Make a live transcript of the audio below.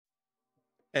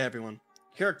Hey everyone,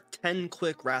 here are 10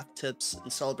 quick Wrath tips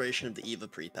in celebration of the eve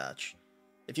of Prepatch.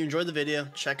 If you enjoyed the video,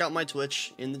 check out my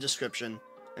Twitch in the description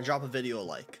and drop a video a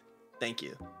like. Thank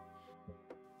you.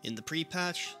 In the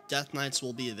Prepatch, Death Knights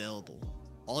will be available.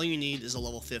 All you need is a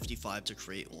level 55 to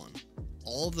create one.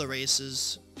 All of the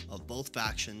races of both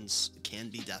factions can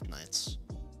be Death Knights.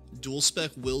 Dual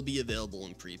Spec will be available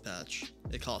in Prepatch.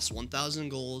 It costs 1000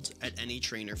 gold at any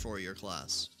trainer for your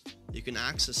class. You can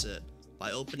access it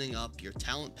by opening up your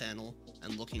talent panel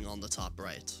and looking on the top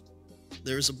right.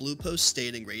 There is a blue post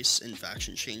stating race and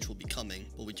faction change will be coming,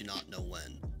 but we do not know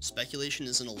when. Speculation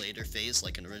is in a later phase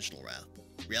like an original Wrath.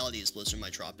 Reality is Blizzard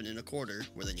might drop it in a quarter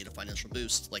where they need a financial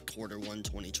boost like quarter 1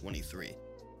 2023.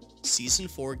 Season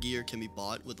 4 gear can be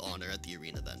bought with honor at the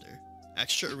arena vendor.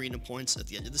 Extra arena points at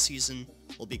the end of the season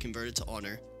will be converted to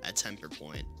honor at 10 per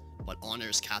point, but honor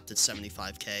is capped at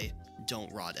 75k,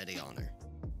 don't rot any honor.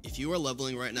 If you are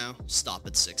leveling right now, stop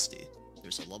at 60.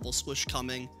 There's a level squish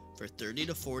coming for 30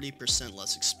 to 40%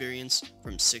 less experience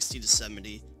from 60 to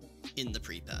 70 in the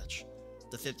pre-patch.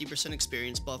 The 50%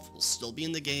 experience buff will still be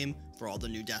in the game for all the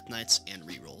new Death Knights and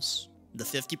rerolls. The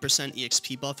 50%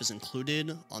 EXP buff is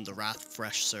included on the Wrath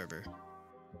Fresh server.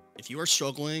 If you are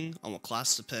struggling on what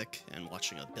class to pick and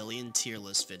watching a billion tier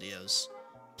list videos,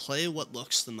 play what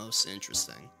looks the most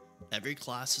interesting. Every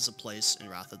class has a place in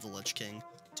Wrath of the Lich King.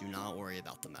 Do not worry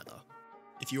about the meta.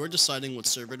 If you are deciding what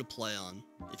server to play on,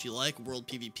 if you like World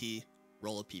PvP,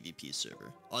 roll a PvP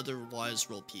server. Otherwise,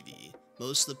 roll PvE.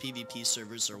 Most of the PvP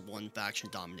servers are one faction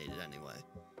dominated anyway.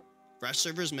 Fresh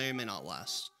servers may or may not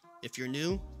last. If you're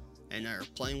new and are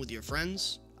playing with your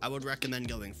friends, I would recommend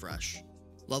going fresh.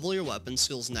 Level your weapon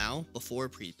skills now before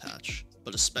pre-patch,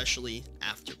 but especially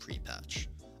after pre-patch.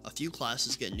 A few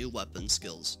classes get new weapon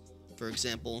skills. For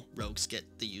example, rogues get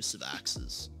the use of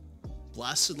axes.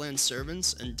 Blasted Land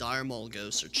Servants and Dire Maul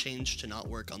Ghosts are changed to not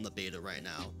work on the beta right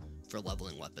now for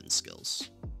leveling weapon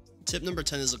skills. Tip number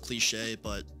 10 is a cliche,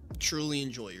 but truly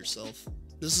enjoy yourself.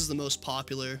 This is the most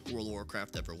popular World of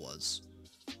Warcraft ever was.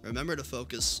 Remember to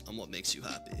focus on what makes you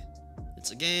happy.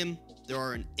 It's a game, there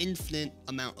are an infinite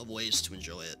amount of ways to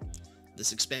enjoy it.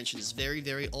 This expansion is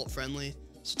very alt friendly,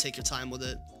 so take your time with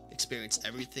it, experience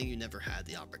everything you never had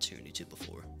the opportunity to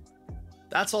before.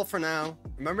 That's all for now.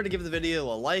 Remember to give the video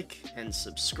a like and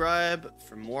subscribe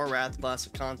for more Wrath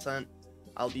Classic content.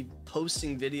 I'll be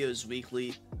posting videos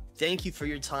weekly. Thank you for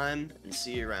your time and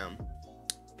see you around.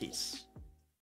 Peace.